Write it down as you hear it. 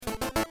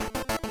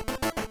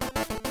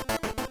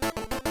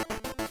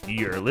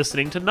You're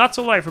listening to Not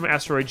So Live from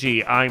Asteroid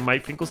G. I'm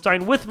Mike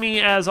Finkelstein. With me,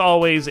 as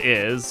always,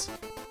 is...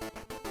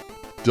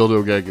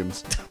 Dildo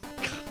Gaggins.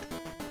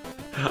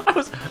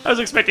 I was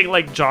expecting,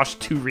 like, Josh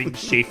Two-Ring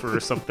Schaefer or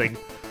something.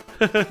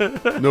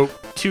 Nope.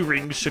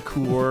 Two-Ring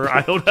Shakur.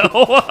 I don't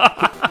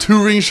know.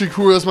 Two-Ring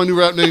Shakur, that's my new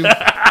rap name.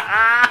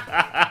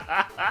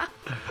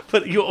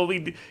 But you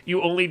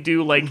only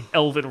do, like,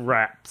 elven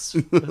raps.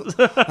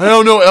 I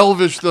don't know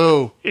Elvish,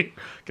 though.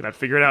 Cannot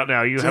figure it out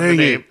now. You have the Dang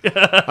name. it.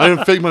 I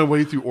didn't fake my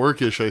way through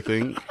Orcish, I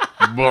think.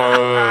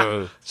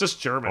 It's just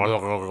German.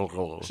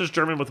 It's just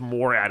German with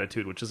more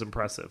attitude, which is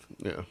impressive.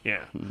 Yeah.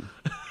 Yeah.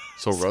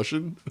 So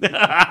Russian?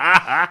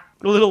 A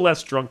little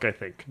less drunk, I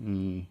think.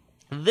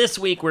 This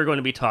week, we're going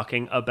to be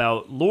talking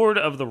about Lord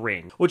of the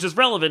Ring, which is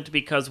relevant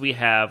because we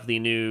have the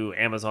new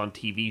Amazon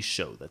TV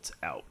show that's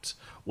out,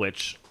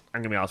 which, I'm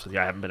going to be honest with you,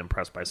 I haven't been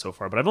impressed by so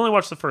far, but I've only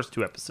watched the first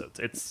 2 episodes.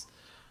 It's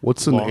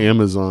What's an long.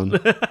 Amazon?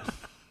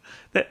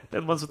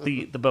 that one's with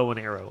the bow and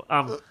arrow.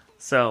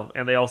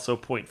 And they also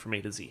point from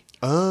A to Z.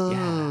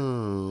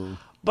 Oh.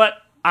 But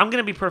I'm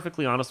going to be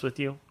perfectly honest with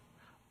you.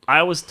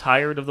 I was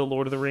tired of the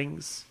Lord of the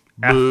Rings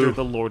after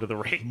the Lord of the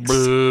Rings.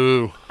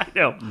 Boo. I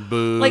know.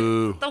 Boo.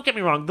 Like, don't get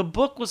me wrong. The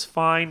book was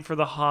fine for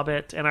The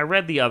Hobbit, and I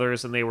read the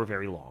others, and they were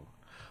very long.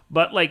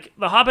 But, like,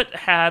 The Hobbit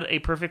had a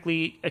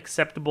perfectly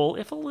acceptable,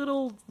 if a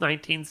little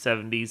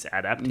 1970s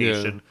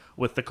adaptation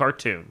with the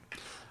cartoon.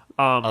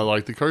 I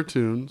like the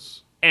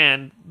cartoons.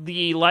 And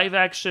the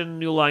live-action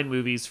New Line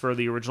movies for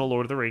the original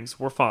Lord of the Rings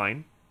were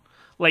fine.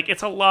 Like,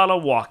 it's a lot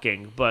of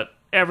walking, but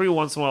every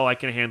once in a while I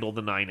can handle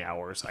the 9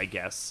 hours, I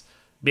guess.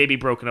 Maybe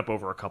broken up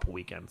over a couple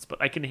weekends, but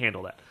I can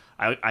handle that.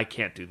 I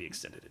can't do the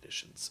extended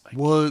editions.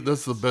 What?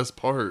 That's the best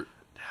part.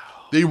 No.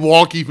 They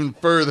walk even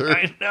further.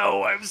 I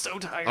know, I'm so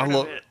tired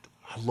of it.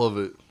 I love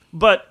it.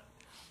 But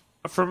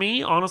for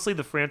me, honestly,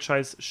 the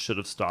franchise should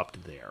have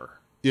stopped there.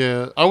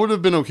 Yeah, I would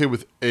have been okay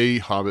with a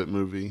Hobbit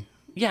movie.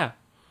 Yeah,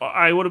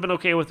 I would have been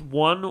okay with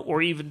 1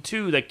 or even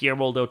 2 that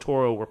Guillermo del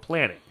Toro were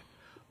planning.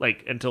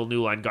 Like, until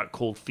New Line got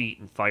cold feet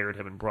and fired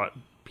him and brought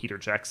Peter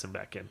Jackson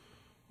back in.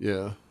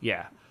 Yeah.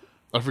 Yeah.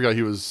 I forgot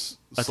he was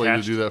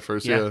slated to do that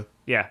first. Yeah.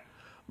 Yeah.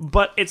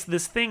 But it's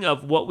this thing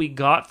of what we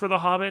got for The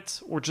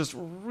Hobbit were just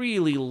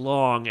really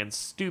long and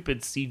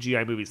stupid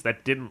CGI movies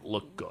that didn't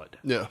look good.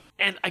 Yeah.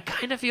 And I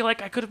kind of feel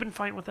like I could have been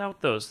fine without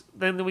those.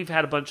 Then we've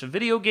had a bunch of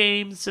video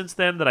games since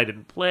then that I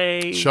didn't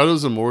play.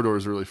 Shadows of Mordor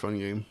is a really fun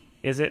game.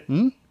 Is it?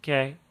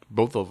 Okay.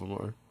 Both of them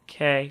are.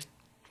 Okay.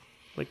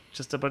 Like,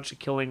 just a bunch of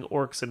killing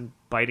orcs and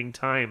biding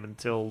time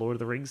until Lord of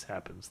the Rings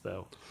happens,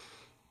 though.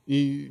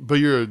 But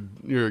you're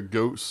a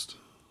ghost.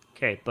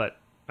 Okay, but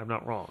I'm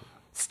not wrong.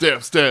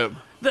 Stab. So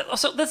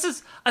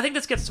I think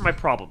this gets to my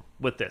problem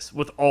with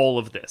all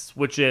of this,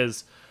 which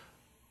is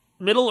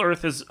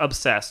Middle-earth is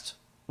obsessed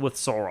with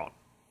Sauron.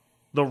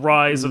 The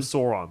rise of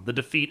Sauron, the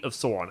defeat of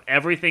Sauron.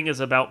 Everything is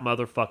about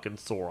motherfucking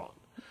Sauron.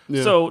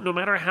 Yeah. So no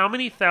matter how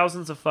many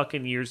thousands of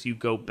fucking years you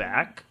go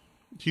back,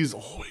 He's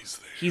always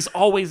there. he's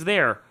always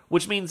there,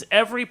 which means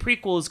every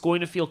prequel is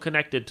going to feel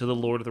connected to the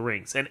Lord of the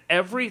Rings. And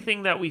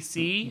everything that we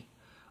see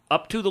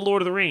up to the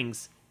Lord of the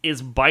Rings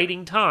is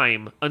biding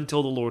time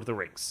until the Lord of the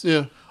Rings.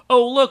 Yeah.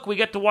 Oh, look, we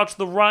get to watch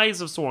the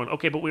rise of Sauron.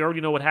 Okay, but we already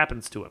know what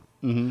happens to him.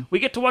 Mm-hmm. We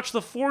get to watch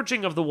the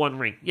forging of the One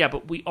Ring. Yeah,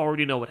 but we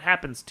already know what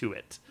happens to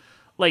it.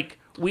 Like,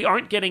 we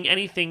aren't getting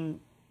anything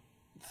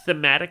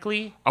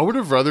thematically. I would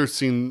have rather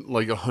seen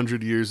like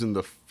 100 years in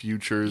the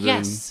future than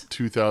Yes.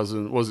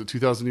 2,000. Was it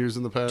 2,000 years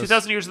in the past?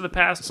 2,000 years in the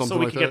past, Something so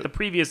we like can get that. the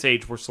previous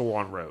age where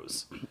Sauron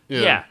rose.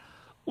 Yeah.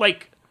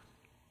 Like,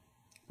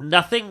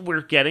 nothing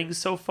we're getting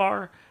so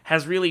far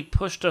has really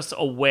pushed us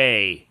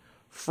away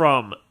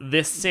from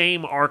this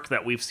same arc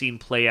that we've seen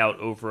play out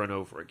over and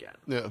over again.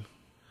 Yeah.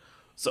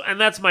 So, and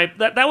that's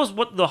that was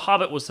what The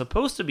Hobbit was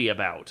supposed to be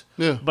about.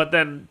 Yeah. But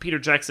then Peter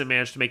Jackson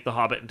managed to make The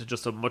Hobbit into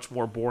just a much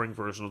more boring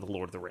version of The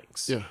Lord of the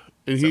Rings. Yeah.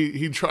 And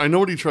he I know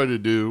what he tried to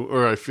do,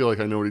 or I feel like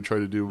I know what he tried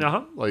to do.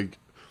 Uh-huh. Like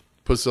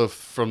put stuff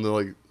from the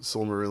like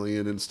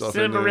Silmarillion and stuff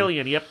in there.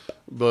 Silmarillion, yep.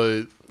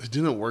 But it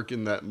didn't work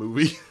in that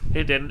movie.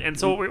 It didn't. And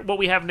so what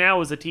we have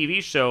now is a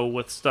TV show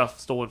with stuff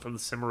stolen from the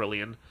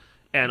Silmarillion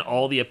and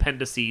all the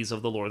appendices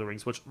of The Lord of the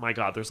Rings, which, my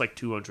God, there's like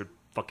 200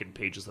 fucking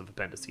pages of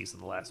appendices in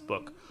the last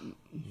book.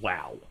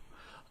 Wow.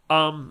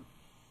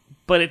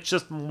 But it's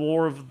just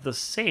more of the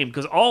same,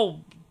 because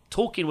all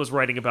Tolkien was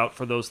writing about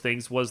for those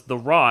things was the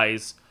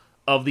rise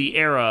of the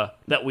era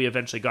that we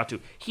eventually got to.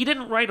 He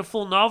didn't write a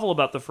full novel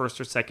about the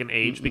First or Second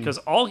Age, because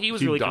all he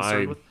was really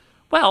concerned with...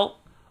 Well,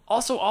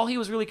 also all he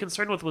was really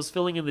concerned with was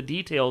filling in the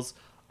details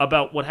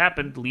about what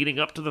happened leading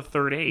up to the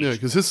Third Age. Yeah,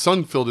 because his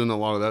son filled in a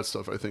lot of that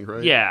stuff, I think,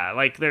 right? Yeah,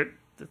 like they're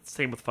the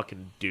same with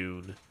fucking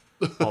Dune.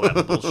 All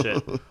that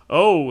bullshit.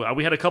 Oh,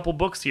 we had a couple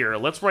books here.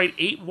 Let's write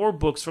 8 more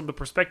books from the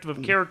perspective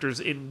of characters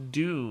in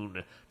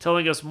Dune,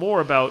 telling us more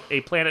about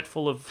a planet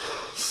full of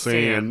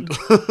sand.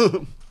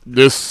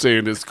 This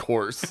sand is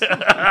coarse.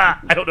 I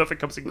don't know if it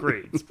comes in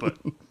grades, but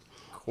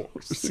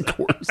coarse.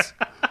 Coarse.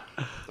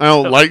 I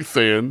don't like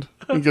sand.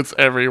 It gets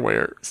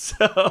everywhere.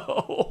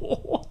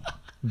 So,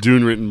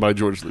 Dune written by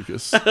George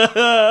Lucas.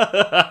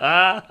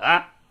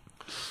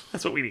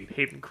 That's what we need.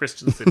 Hayden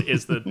Christensen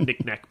is the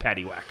knick-knack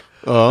paddywhack.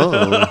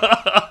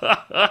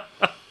 Oh.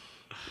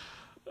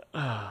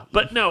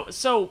 But no,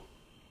 so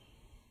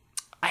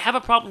I have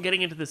a problem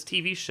getting into this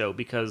TV show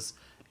because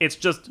it's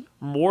just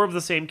more of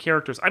the same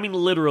characters. I mean,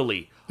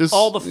 literally,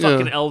 all the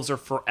fucking elves are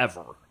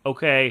forever,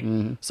 okay?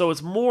 Mm-hmm. So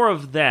it's more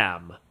of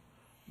them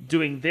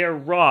doing their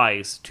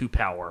rise to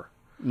power.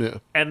 Yeah.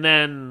 And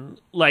then,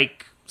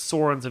 like,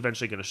 Sauron's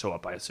eventually going to show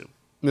up, I assume.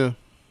 Yeah.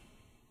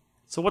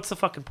 So what's the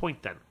fucking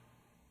point then?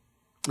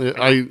 Yeah,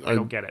 I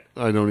don't get it.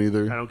 I don't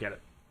either. I don't get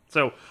it.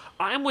 So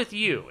I'm with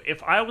you.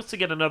 If I was to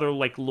get another,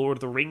 like, Lord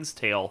of the Rings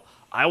tale,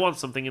 I want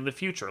something in the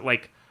future.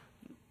 Like,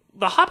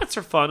 the hobbits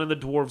are fun and the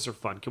dwarves are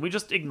fun. Can we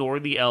just ignore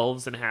the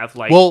elves and have,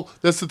 like... Well,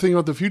 that's the thing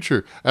about the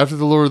future. After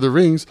the Lord of the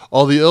Rings,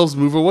 all the elves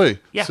move away.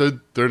 Yeah. So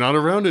they're not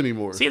around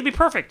anymore. See, it'd be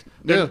perfect.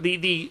 Yeah.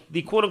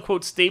 The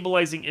quote-unquote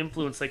stabilizing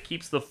influence that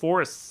keeps the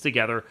forests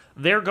together,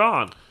 they're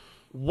gone.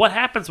 What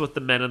happens with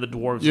the men and the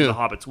dwarves and the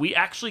hobbits? We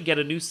actually get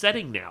a new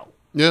setting now.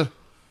 Yeah.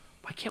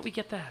 Why can't we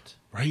get that?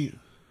 Right.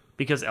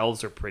 Because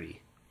elves are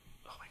pretty.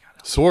 Oh my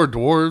god. So are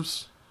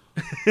dwarves.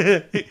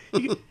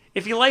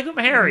 If you like them,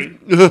 Harry.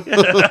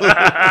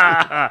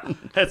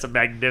 That's a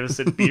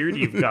magnificent beard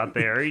you've got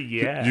there.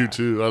 Yeah. You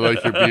too. I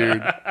like your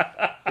beard.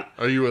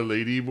 Are you a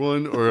lady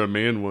one or a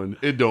man one?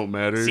 It don't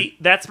matter. See,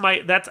 that's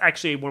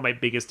actually one of my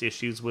biggest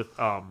issues with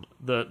the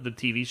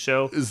TV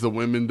show. Is the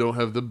women don't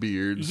have the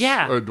beards.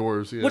 Yeah. Or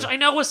dwarves, yeah. Which I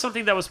know was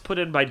something that was put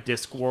in by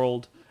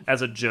Discworld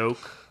as a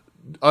joke.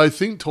 I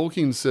think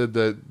Tolkien said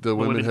that the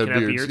women had can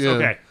beards. have beards.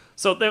 Yeah. Okay.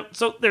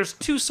 So there's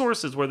two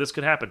sources where this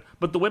could happen,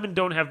 but the women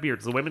don't have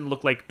beards. The women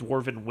look like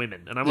dwarven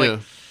women, and I'm like,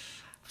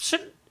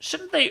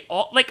 shouldn't they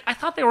all? Like, I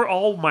thought they were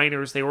all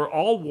miners. They were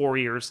all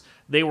warriors.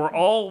 They were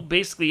all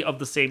basically of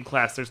the same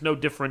class. There's no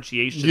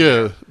differentiation. Yeah,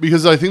 there.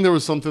 because I think there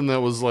was something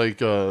that was like,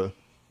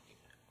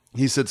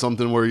 he said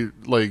something where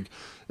like,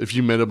 if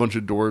you met a bunch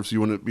of dwarves, you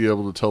wouldn't be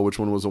able to tell which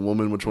one was a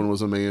woman, which one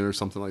was a man, or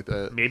something like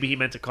that. Maybe he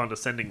meant it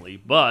condescendingly,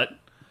 but.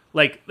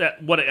 Like,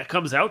 that, what it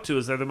comes out to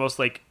is they're the most,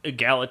 like,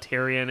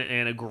 egalitarian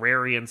and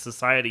agrarian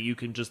society you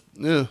can just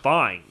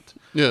find.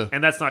 Yeah.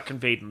 And that's not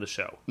conveyed in the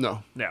show.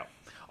 No. No.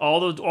 All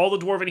the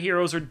dwarven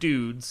heroes are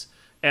dudes,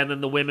 and then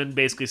the women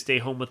basically stay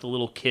home with the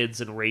little kids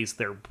and raise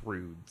their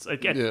broods.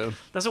 Again,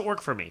 doesn't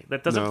work for me.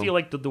 That doesn't feel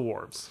like the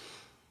dwarves.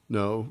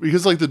 No.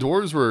 Because, like, the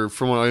dwarves were,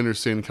 from what I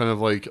understand, kind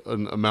of like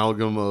an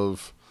amalgam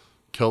of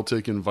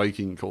Celtic and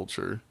Viking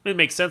culture. It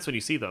makes sense when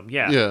you see them,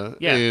 yeah.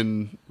 Yeah.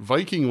 And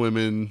Viking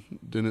women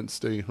didn't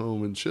stay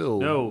home and chill.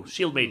 No,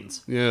 shield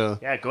maidens. Yeah.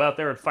 Yeah, go out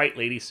there and fight,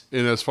 ladies.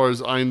 And as far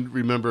as I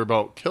remember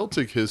about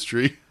Celtic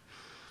history,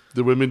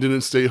 the women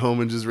didn't stay home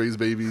and just raise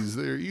babies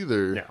there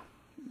either. No.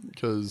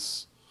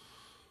 Because,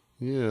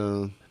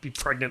 yeah. Be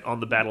pregnant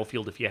on the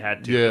battlefield if you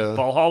had to. Yeah.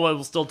 Valhalla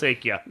will still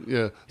take you.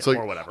 Yeah. It's like,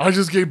 or whatever. I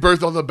just gave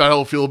birth on the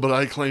battlefield, but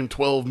I claimed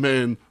 12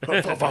 men.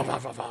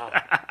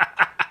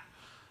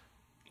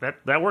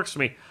 That works for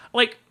me.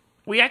 Like,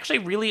 we actually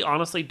really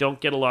honestly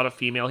don't get a lot of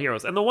female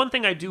heroes. And the one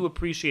thing I do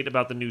appreciate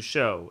about the new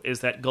show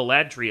is that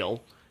Galadriel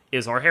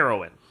is our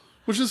heroine.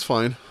 Which is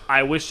fine.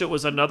 I wish it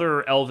was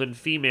another elven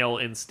female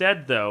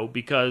instead, though,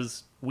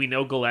 because we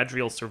know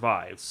Galadriel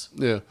survives.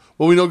 Yeah.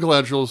 Well, we know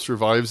Galadriel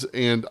survives,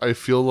 and I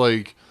feel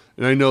like,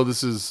 and I know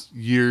this is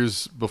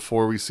years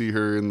before we see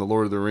her in The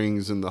Lord of the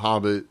Rings and The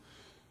Hobbit,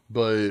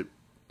 but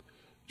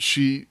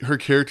her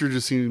character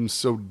just seems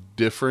so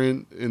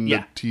different in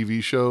the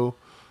TV show.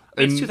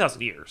 It's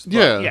 2,000 years.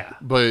 But yeah.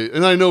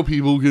 And I know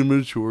people can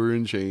mature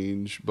and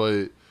change,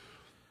 but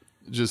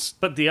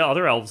But the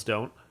other elves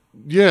don't.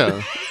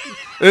 Yeah.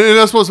 and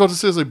that's what I was about to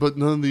say. Is like, but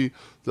none of the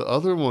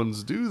other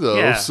ones do, though.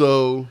 Yeah.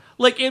 So,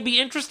 like, it'd be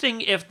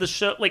interesting if the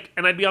show, like,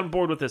 and I'd be on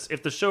board with this,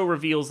 if the show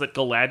reveals that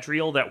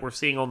Galadriel that we're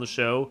seeing on the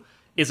show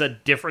is a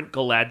different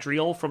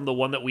Galadriel from the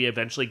one that we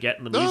eventually get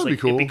in the movies. That'd be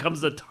cool. It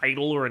becomes a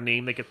title or a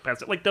name that gets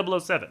passed, like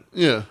 007.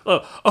 Yeah.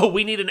 Oh,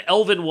 we need an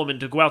elven woman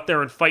to go out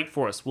there and fight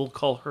for us. We'll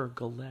call her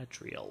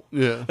Galadriel.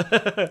 Yeah.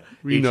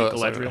 We know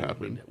that's not gonna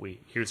happen.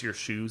 Here's your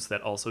shoes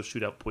that also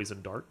shoot out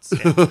poison darts.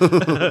 And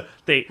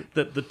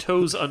the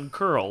toes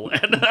uncurl.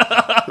 And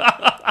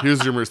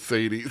here's your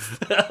Mercedes.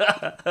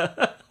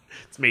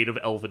 It's made of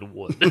elven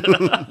wood.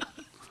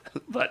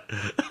 But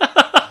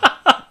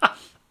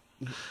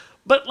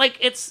like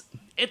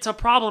it's a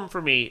problem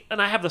for me,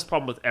 and I have this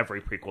problem with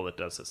every prequel that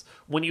does this.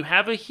 When you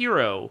have a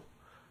hero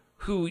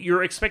who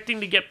you're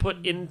expecting to get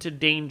put into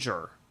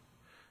danger,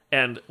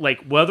 and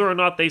like whether or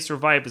not they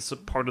survive is a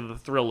part of the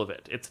thrill of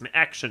it. It's an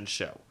action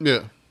show.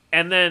 Yeah.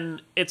 And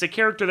then it's a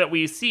character that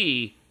we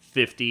see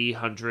 50,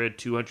 100,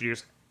 200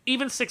 years,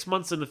 even 6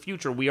 months in the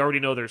future, we already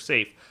know they're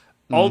safe.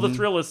 All the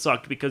thrill is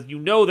sucked because you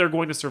know they're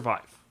going to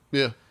survive.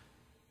 Yeah.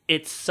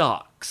 It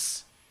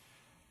sucks.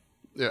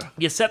 Yeah.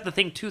 You set the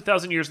thing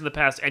 2,000 years in the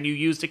past, and you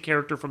used a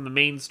character from the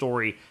main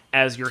story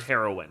as your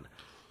heroine.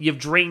 You've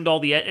drained all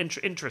the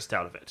interest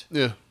out of it.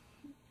 Yeah.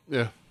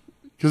 Yeah.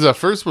 Because at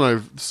first when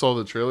I saw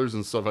the trailers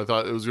and stuff, I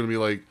thought it was going to be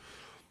like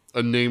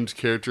a named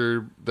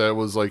character that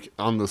was like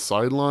on the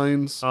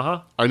sidelines. Uh-huh.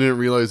 I didn't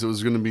realize it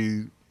was going to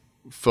be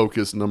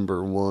focus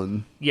number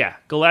one. Yeah,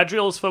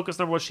 Galadriel is focus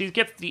number one. She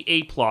gets the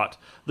A plot.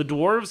 The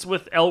dwarves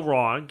with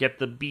Elrond get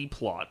the B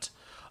plot.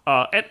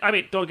 And I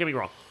mean, don't get me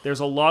wrong. There's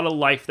a lot of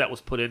life that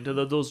was put into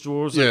those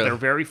dwarves. Yeah. And they're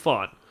very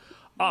fun.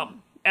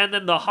 And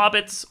then the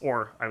hobbits,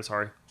 or I'm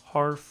sorry,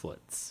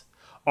 Harfoots,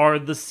 are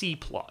the C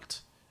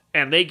plot,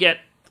 and they get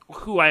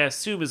who I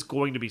assume is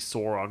going to be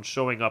Sauron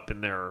showing up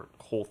in their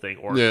whole thing,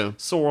 or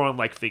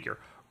Sauron-like figure.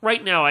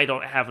 Right now, I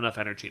don't have enough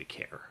energy to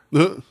care.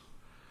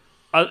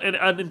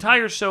 An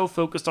entire show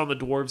focused on the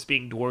dwarves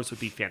being dwarves would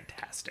be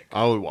fantastic.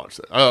 I would watch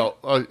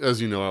that.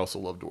 As you know, I also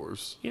love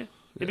dwarves. Yeah.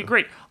 It'd be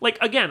great. Like,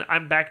 again,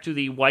 I'm back to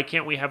the why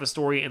can't we have a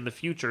story in the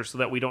future so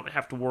that we don't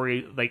have to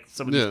worry, like,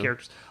 some of these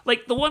characters.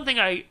 Like, the one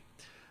thing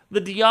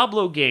the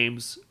Diablo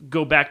games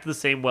go back to the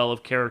same well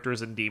of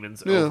characters and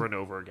demons over and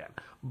over again.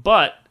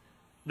 But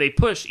they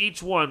push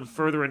each one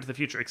further into the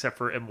future, except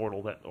for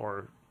Immortal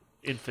or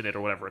Infinite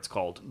or whatever it's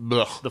called.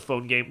 Ugh. The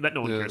phone game that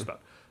no one cares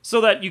about. So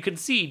that you can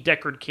see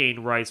Deckard Cain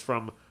rise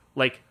from,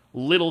 like,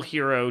 little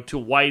hero to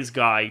wise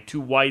guy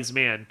to wise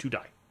man to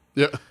die.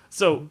 Yeah.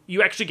 So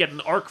you actually get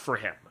an arc for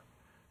him.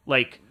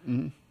 Like,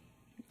 and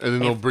then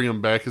they'll bring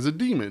him back as a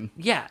demon.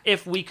 Yeah,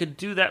 if we could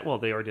do that, well,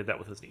 they already did that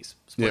with his niece.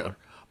 Spoiler. Yeah.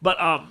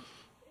 But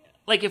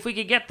like if we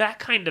could get that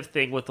kind of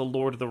thing with the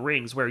Lord of the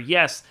Rings, where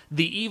yes,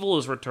 the evil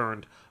is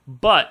returned,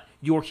 but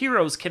your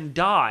heroes can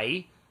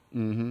die,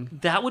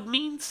 that would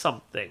mean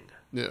something.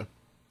 Yeah.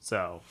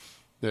 So.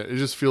 Yeah, it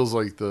just feels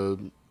like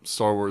the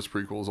Star Wars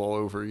prequels all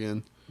over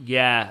again.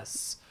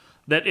 Yes,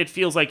 that it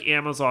feels like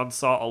Amazon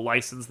saw a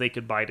license they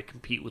could buy to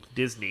compete with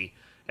Disney.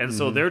 And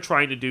so they're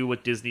trying to do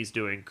what Disney's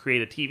doing,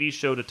 create a TV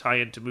show to tie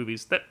into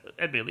movies that,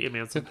 admittedly,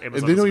 Amazon and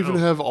they don't even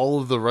have all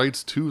of the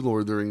rights to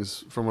Lord of the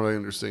Rings, from what I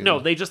understand.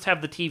 No, they just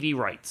have the TV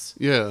rights.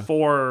 Yeah.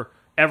 For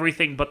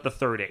everything but the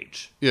Third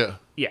Age. Yeah.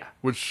 Yeah.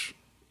 Which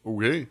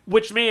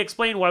may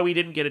explain why we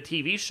didn't get a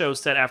TV show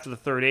set after the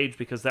Third Age,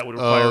 because that would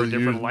require a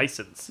different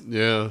license.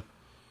 Yeah.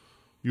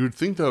 You would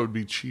think that would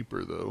be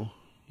cheaper, though.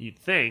 You'd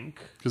think.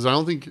 Because I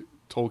don't think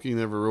Tolkien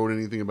ever wrote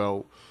anything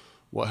about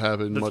what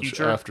happened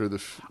after the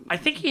I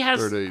think he has,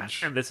 Third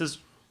Age. And this is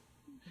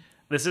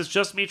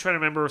just me trying to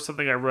remember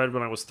something I read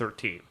when I was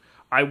 13.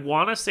 I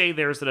want to say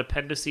there's an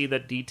appendice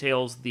that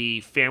details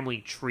the family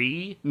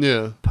tree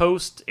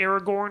post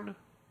Aragorn.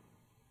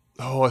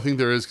 Oh, I think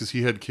there is, because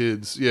he had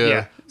kids.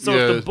 Yeah. So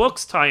if the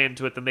books tie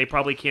into it, then they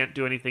probably can't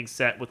do anything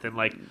set within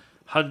like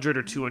 100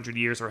 or 200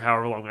 years or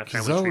however long that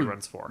family tree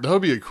runs for. That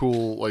would be a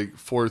cool, like,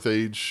 Fourth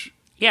Age.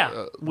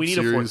 Yeah, we need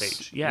series. a Fourth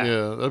Age. Yeah,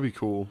 that'd be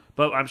cool.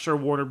 But I'm sure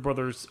Warner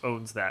Brothers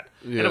owns that.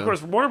 Yeah. And of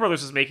course, Warner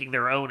Brothers is making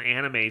their own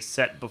anime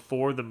set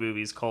before the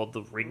movies called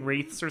The Ring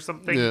Wraiths or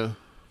something. Yeah.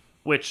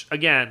 Which,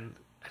 again,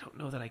 I don't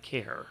know that I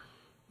care.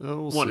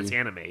 We'll One, see. it's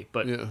anime,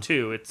 but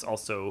two, it's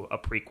also a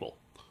prequel.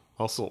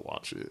 I'll still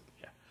watch it.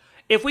 Yeah.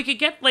 If we could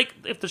get, like,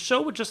 if the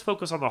show would just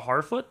focus on the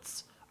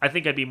Harfoots, I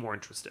think I'd be more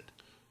interested.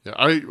 Yeah,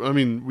 I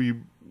mean, we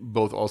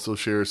both also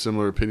share a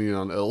similar opinion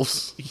on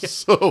elves. Yeah.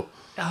 So.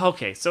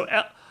 Okay, so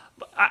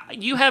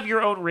you have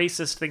your own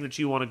racist thing that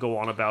you want to go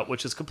on about,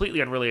 which is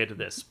completely unrelated to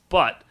this.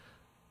 But,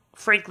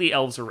 frankly,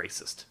 elves are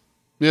racist.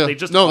 Yeah, they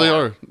just they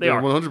are.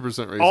 They're 100%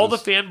 racist. All the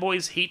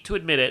fanboys hate to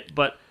admit it,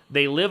 but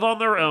they live on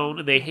their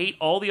own. They hate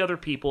all the other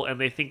people, and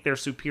they think they're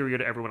superior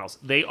to everyone else.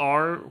 They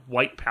are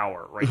white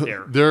power right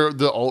there. They're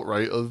the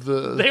alt-right of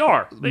the They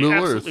are. They Middle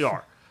absolutely Earth.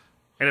 are.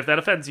 And if that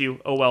offends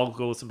you, oh well,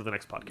 go listen to the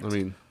next podcast. I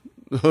mean,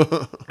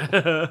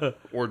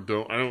 or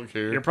don't. I don't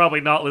care. You're probably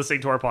not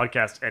listening to our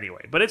podcast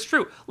anyway. But it's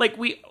true. Like,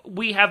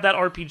 we have that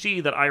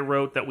RPG that I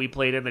wrote that we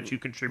played in that you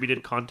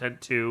contributed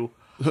content to.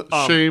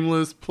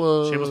 Shameless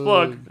plug. Shameless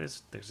plug.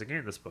 There's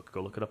again this book.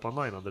 Go look it up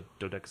online on the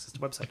Dodeca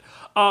System website.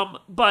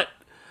 But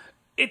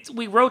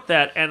we wrote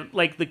that, and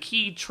like the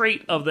key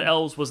trait of the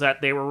elves was that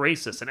they were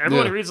racist, and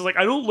everyone who reads is like,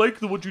 I don't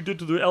like what you did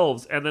to the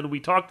elves. And then we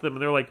talked to them,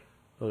 and they're like,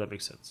 oh, that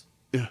makes sense.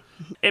 Yeah,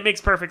 it makes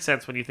perfect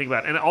sense when you think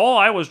about it. And all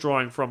I was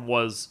drawing from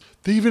was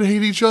they even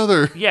hate each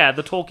other. Yeah,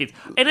 the Tolkiens,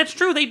 and it's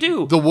true they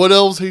do. The wood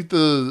elves hate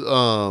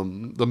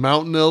the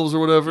mountain elves or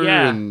whatever.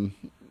 Yeah. And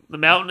the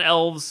mountain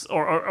elves,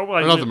 or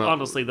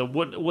honestly, the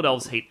wood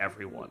elves hate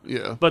everyone.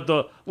 Yeah. But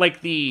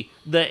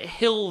the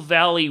hill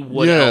valley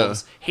wood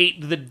elves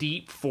hate the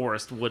deep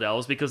forest wood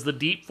elves because the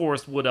deep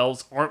forest wood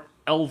elves aren't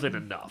elven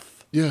enough.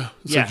 Yeah.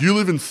 It's like, you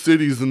live in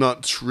cities and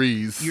not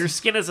trees. Your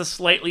skin is a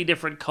slightly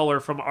different color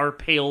from our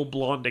pale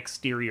blonde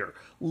exterior.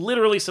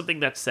 Literally something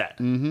that's said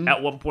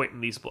at one point in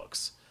these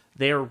books.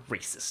 They are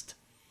racist.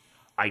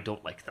 I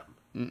don't like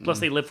them. Plus,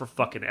 they live for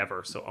fucking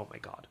ever, so oh my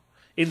god.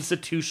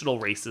 Institutional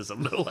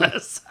racism, no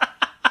less.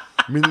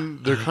 I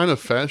mean, they're kind of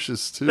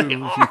fascist, too, if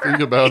you think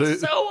about it.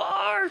 So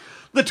are.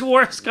 The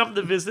dwarves come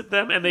to visit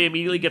them, and they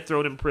immediately get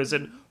thrown in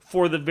prison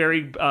for the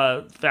very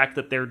fact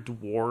that they're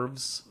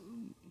dwarves.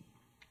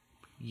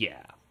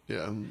 Yeah.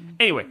 Yeah.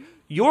 Anyway,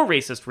 your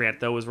racist rant,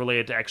 though, is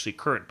related to actually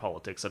current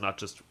politics and not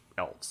just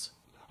elves.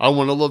 I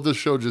want to love this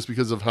show just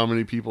because of how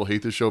many people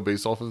hate the show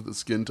based off of the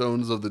skin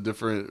tones of the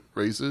different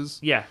races.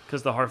 Yeah,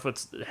 because the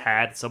Harfoots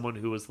had someone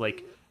who was,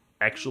 like,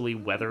 actually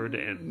weathered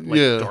and,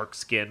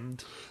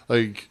 dark-skinned.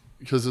 Like,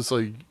 because it's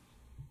like,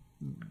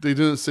 they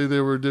didn't say they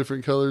were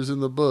different colors in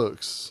the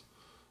books.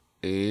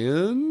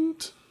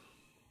 And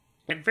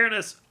In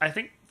fairness, I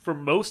think for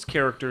most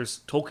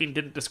characters, Tolkien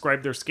didn't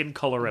describe their skin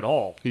color at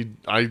all.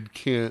 I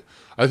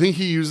think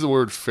he used the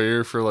word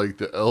fair for like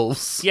the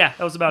elves. Yeah,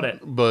 that was about it.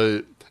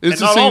 But And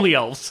it's not the all same. the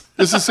elves.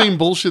 It's the same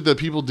bullshit that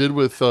people did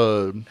with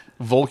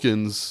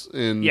Vulcans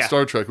in Yeah.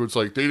 Star Trek, where it's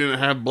like they didn't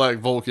have black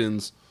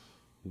Vulcans.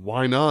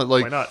 Why not?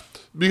 Like, Why not?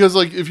 Because,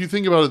 like, if you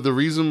think about it, the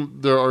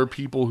reason there are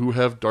people who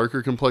have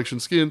darker complexion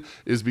skin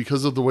is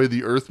because of the way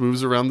the Earth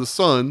moves around the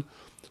sun.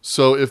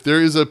 So, if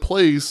there is a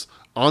place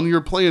on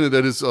your planet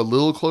that is a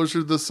little closer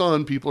to the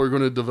sun, people are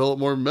going to develop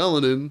more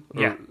melanin.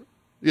 Yeah.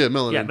 Yeah,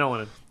 melanin. Yeah,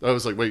 melanin. I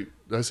was like, wait,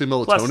 did I say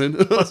Plus,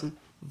 melatonin? plus,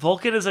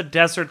 Vulcan is a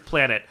desert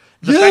planet.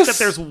 The Yes! fact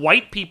that there's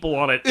white people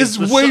on it It's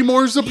is the way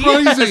more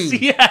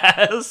surprising.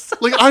 Yes.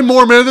 Like, I'm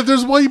more mad that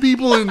there's white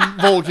people in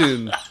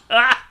Vulcan.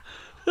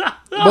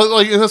 But,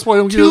 like, and that's why I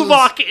don't get it.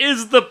 Tuvok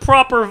is the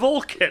proper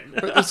Vulcan.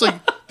 It's like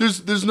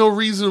there's no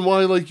reason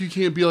why like you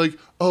can't be like,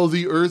 oh,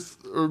 the Earth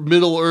or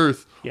Middle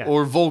Earth Yeah.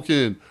 or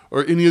Vulcan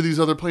or any of these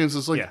other planets.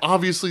 It's like Yeah.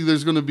 obviously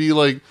there's going to be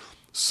like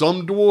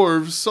some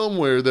dwarves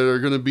somewhere that are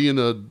going to be in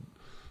a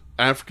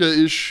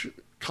Africa-ish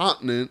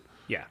continent.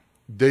 Yeah.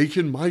 They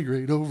can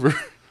migrate over.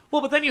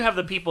 Well, but then you have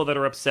the people that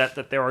are upset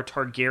that there are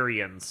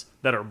Targaryens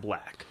that are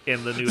black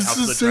in the new It's House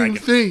the of the same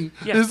Dragon. thing.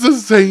 Yeah. It's the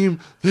same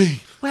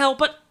thing. Well,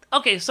 but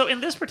okay, so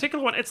in this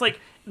particular one, it's like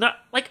not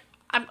like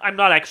I'm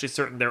not actually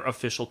certain they're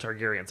official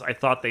Targaryens. I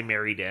thought they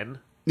married in.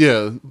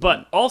 Yeah.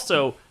 But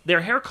also, their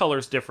hair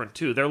color's different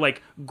too. They're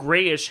like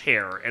grayish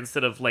hair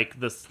instead of like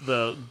the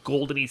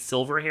goldeny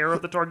silver hair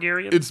of the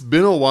Targaryens. It's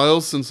been a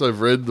while since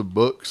I've read the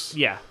books.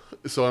 Yeah.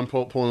 So I'm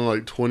pulling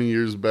like 20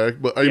 years back,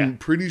 but I'm Yeah.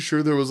 pretty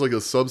sure there was like a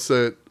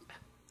subset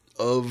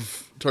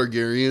of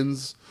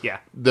Targaryens Yeah.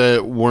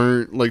 that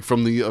weren't like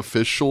from the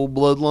official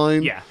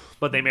bloodline. Yeah.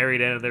 But they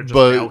married in and they're just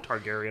But- now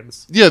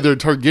Targaryens. Yeah, they're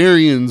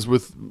Targaryens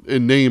with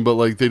in name, but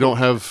like they don't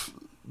have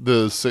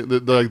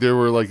like they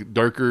were like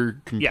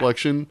darker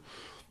complexion.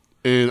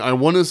 And I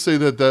want to say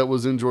that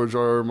was in George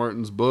R.R.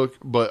 Martin's book,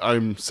 but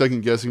I'm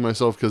second guessing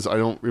myself because I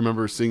don't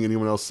remember seeing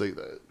anyone else say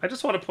that. I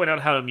just want to point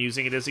out how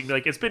amusing it is. You can be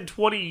like, it's been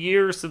 20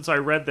 years since I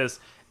read this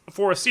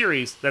for a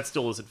series that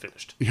still isn't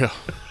finished. Yeah,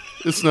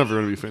 it's never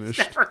going to be finished.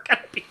 Never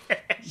gonna be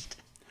finished.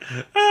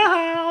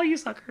 Ah, you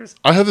suckers.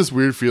 I have this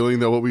weird feeling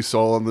that what we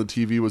saw on the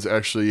TV was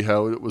actually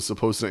how it was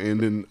supposed to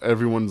end, and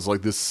everyone's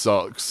like, "This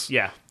sucks."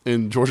 Yeah.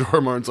 And George R.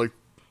 R. Martin's like,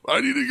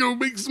 "I need to go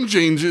make some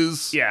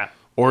changes." Yeah.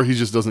 Or he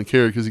just doesn't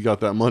care because he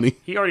got that money.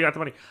 He already got the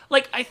money.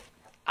 Like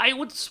I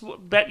would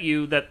bet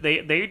you that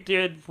they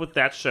did with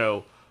that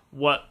show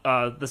what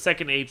the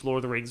Second Age Lord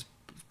of the Rings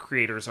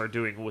creators are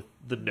doing with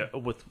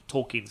with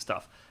Tolkien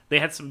stuff. They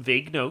had some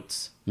vague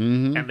notes,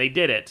 and they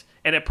did it.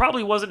 And it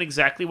probably wasn't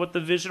exactly what the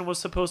vision was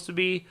supposed to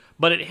be,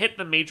 but it hit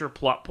the major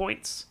plot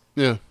points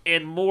Yeah.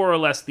 in more or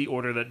less the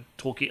order that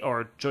Tolkien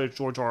or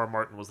George R. R.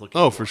 Martin was looking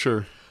Oh, for. for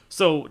sure.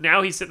 So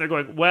now he's sitting there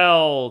going,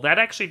 well, that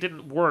actually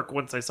didn't work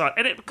once I saw it.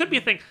 And it could be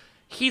a thing.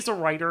 He's a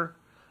writer,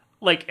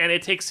 like, and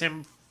it takes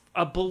him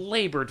a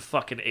belabored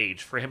fucking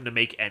age for him to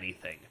make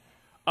anything.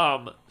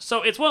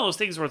 So it's one of those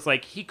things where it's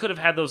like he could have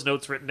had those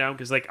notes written down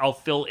because like I'll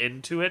fill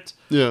into it.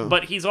 Yeah.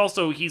 But he's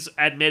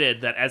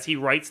admitted that as he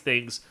writes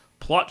things,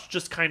 plots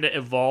just kind of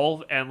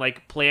evolve and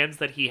like plans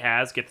that he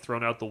has get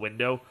thrown out the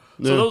window.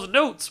 So Yeah. those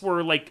notes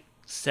were like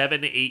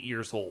 7 to 8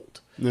 years old.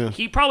 Yeah.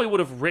 He probably would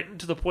have written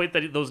to the point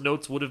that those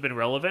notes would have been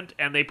relevant,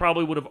 and they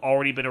probably would have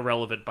already been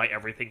irrelevant by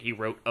everything he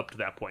wrote up to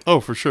that point. Oh,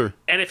 for sure.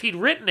 And if he'd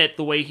written it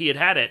the way he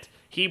had it,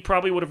 he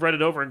probably would have read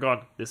it over and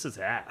gone, this is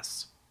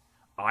ass.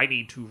 I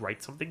need to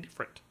write something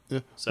different.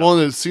 Yeah. So- Well,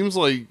 and it seems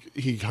like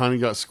he kind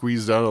of got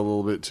squeezed out a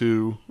little bit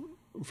too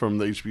from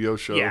the HBO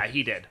show. Yeah,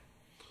 he did.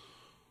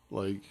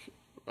 Like,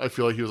 I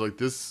feel like he was like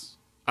this.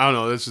 I don't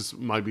know. That's just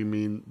might be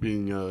me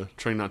being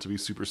trying not to be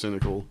super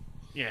cynical.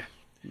 Yeah.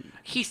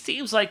 He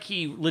seems like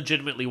he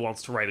legitimately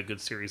wants to write a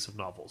good series of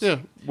novels. Yeah,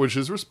 which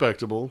is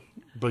respectable,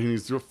 but he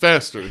needs to do it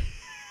faster.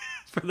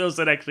 For those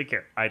that actually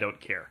care. I don't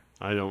care.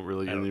 I don't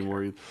really don't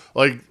anymore.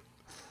 Like,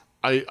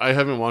 I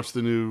haven't watched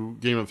the new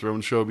Game of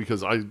Thrones show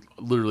because I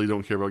literally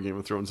don't care about Game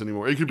of Thrones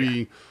anymore. It could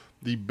be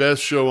the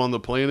best show on the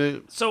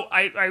planet. So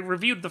I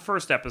reviewed the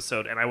first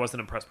episode, and I wasn't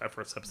impressed by the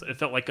first episode. It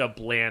felt like a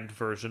bland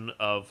version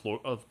of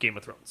Game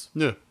of Thrones.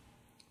 Yeah.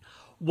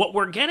 What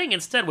we're getting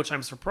instead, which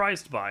I'm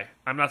surprised by,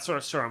 I'm not sort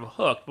of sure I'm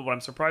hooked, but what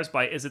I'm surprised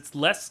by is it's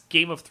less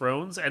Game of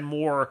Thrones and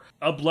more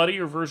a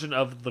bloodier version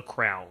of The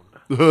Crown.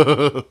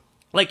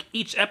 Like,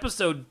 each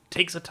episode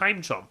takes a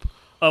time jump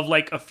of,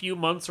 like, a few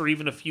months or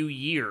even a few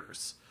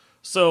years.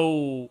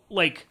 So,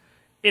 like,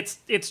 it's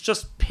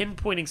just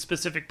pinpointing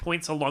specific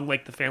points along,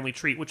 like, the family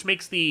tree, which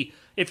makes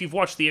if you've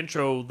watched the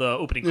intro, the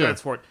opening credits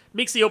for it,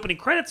 makes the opening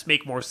credits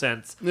make more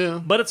sense. Yeah.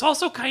 But it's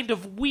also kind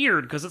of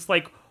weird, because it's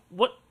like,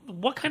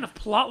 what kind of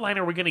plot line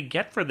are we going to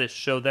get for this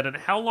show, and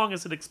how long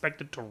is it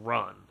expected to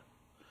run?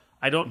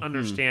 I don't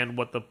understand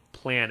what the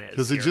plan is.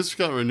 Because they here. just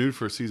got renewed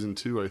for season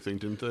 2, I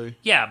think, didn't they?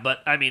 Yeah, but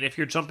I mean, if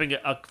you're jumping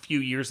a few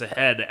years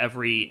ahead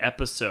every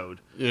episode,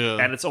 Yeah.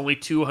 and it's only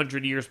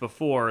 200 years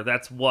before,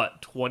 that's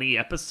what, 20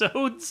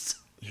 episodes?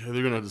 Yeah,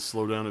 they're gonna have to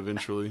slow down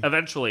eventually.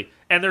 Eventually.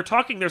 And they're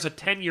talking there's a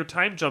 10-year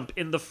time jump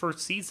in the first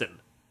season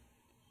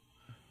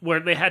where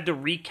they had to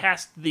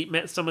recast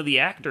some of the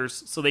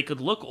actors so they could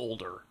look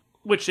older,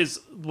 which is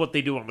what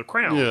they do on The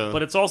Crown. Yeah.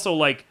 But it's also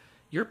like,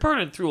 you're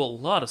burning through a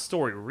lot of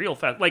story real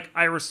fast. Like,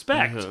 I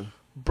respect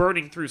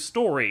burning through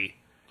story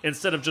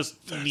instead of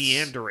just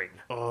meandering.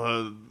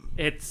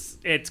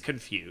 It's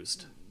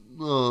confused.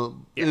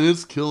 And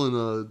it's killing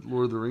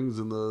Lord of the Rings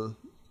in the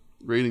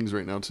ratings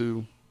right now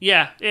too.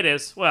 Yeah, it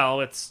is.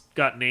 Well, it's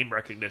got name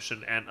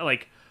recognition, and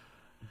like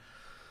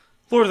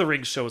Lord of the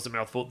Rings show is a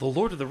mouthful. The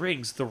Lord of the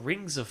Rings, the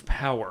Rings of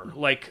Power.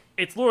 Like,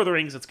 it's Lord of the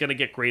Rings, it's going to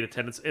get great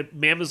attendance.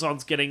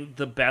 Amazon's getting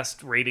the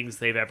best ratings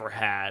they've ever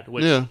had,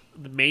 which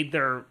made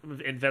their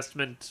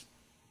investment,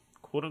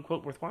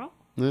 quote-unquote, worthwhile?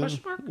 Yeah,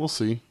 Question mark? we'll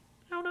see.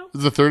 I don't know.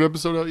 Is the 3rd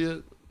episode out yet?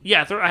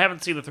 Yeah, I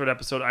haven't seen the 3rd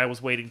episode. I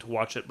was waiting to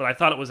watch it, but I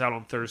thought it was out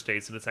on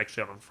Thursdays, and it's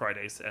actually out on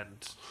Fridays,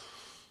 and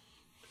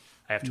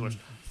I have too much.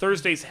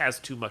 Thursdays has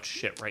too much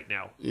shit right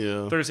now.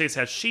 Yeah. Thursdays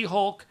has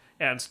She-Hulk,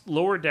 and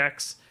Lower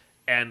Decks,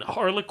 and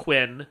Harley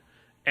Quinn,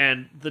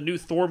 and the new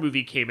Thor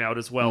movie came out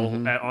as well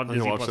on I Disney+.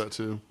 can watch that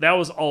too. That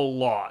was a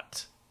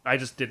lot. I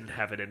just didn't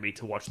have it in me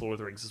to watch Lord of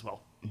the Rings as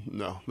well.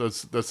 No,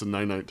 that's a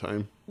 9-night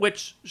time.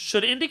 Which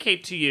should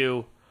indicate to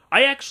you,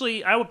 I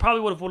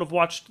would have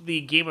watched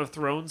the Game of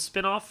Thrones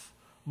spinoff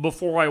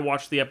before I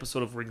watched the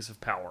episode of Rings of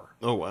Power.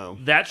 Oh, wow.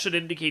 That should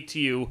indicate to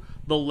you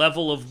the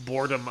level of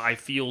boredom I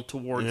feel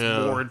towards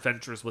more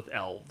adventures with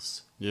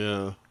elves.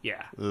 Yeah.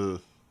 Yeah. Ugh.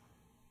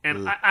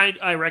 And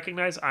I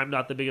recognize I'm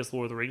not the biggest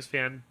Lord of the Rings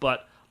fan,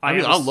 but I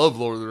love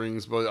Lord of the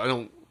Rings, but I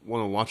don't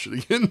want to watch it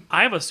again.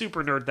 I am a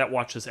super nerd that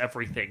watches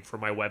everything for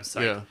my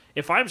website. Yeah.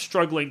 If I'm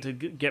struggling to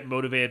get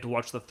motivated to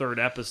watch the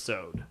 3rd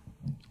episode...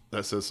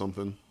 That says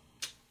something.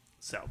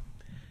 So,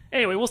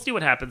 anyway, we'll see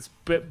what happens.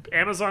 But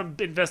Amazon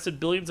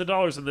invested billions of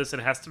dollars in this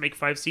and has to make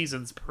 5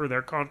 seasons per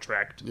their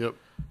contract. Yep.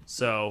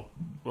 So...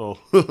 Well,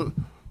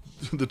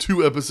 the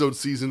 2-episode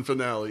season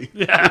finale.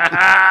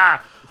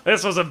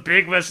 This was a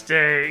big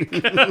mistake. I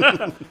made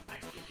a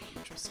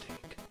huge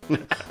mistake.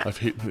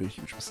 I've made a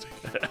huge mistake.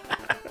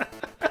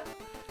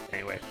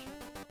 Anyway,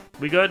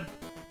 we good?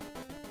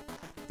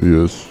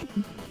 Yes.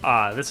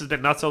 This has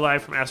been Not So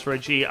Live from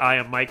Asteroid G. I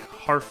am Mike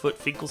Harfoot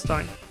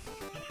Finkelstein.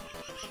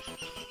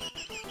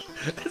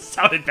 It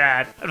sounded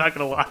bad. I'm not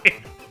going to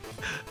lie.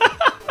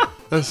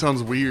 That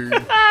sounds weird.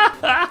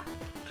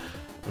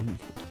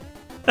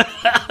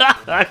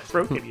 I've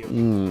broken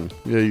you.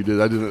 Yeah, you did.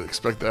 I didn't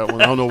expect that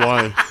one. I don't know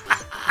why.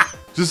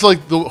 Just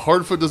like the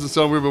Hardfoot doesn't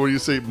sound weird, but when you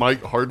say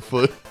Mike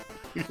Hardfoot,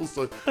 it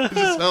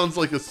just sounds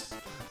like a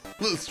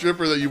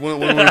stripper that you wouldn't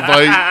want to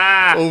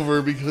invite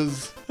over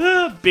because...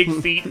 Big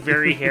feet,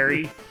 very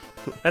hairy.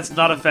 That's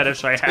not a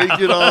fetish I have. Take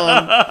it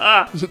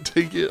on.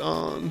 Take it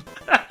on.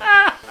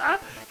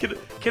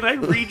 Can I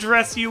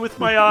redress you with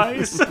my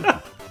eyes?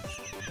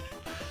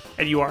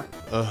 And you are.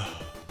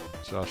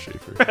 Josh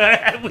Schaefer.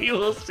 And we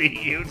will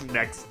see you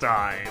next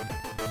time.